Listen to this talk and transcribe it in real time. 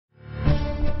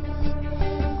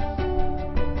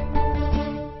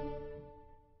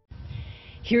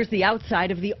Here's the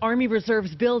outside of the Army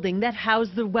Reserve's building that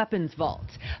housed the weapons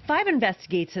vault. 5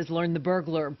 Investigates has learned the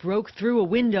burglar broke through a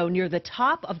window near the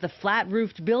top of the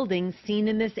flat-roofed building seen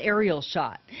in this aerial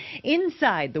shot.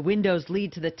 Inside, the windows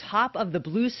lead to the top of the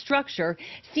blue structure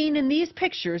seen in these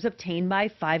pictures obtained by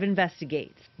 5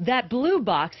 Investigates. That blue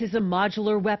box is a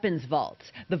modular weapons vault.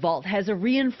 The vault has a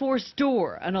reinforced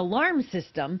door, an alarm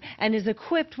system, and is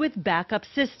equipped with backup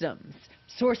systems.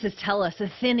 Sources tell us a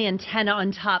thin antenna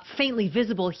on top, faintly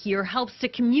visible here, helps to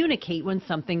communicate when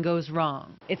something goes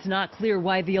wrong. It's not clear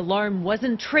why the alarm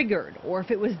wasn't triggered, or if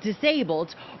it was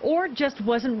disabled, or just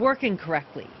wasn't working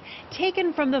correctly.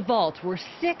 Taken from the vault were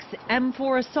 6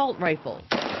 M4 assault rifles,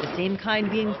 the same kind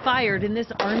being fired in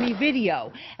this Army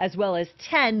video, as well as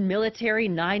 10 military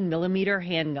 9mm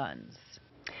handguns.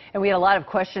 And we had a lot of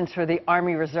questions for the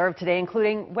Army Reserve today,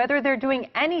 including whether they're doing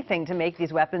anything to make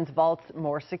these weapons vaults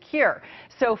more secure.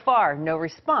 So far, no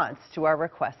response to our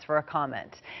request for a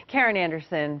comment. Karen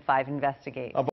Anderson, 5 Investigates.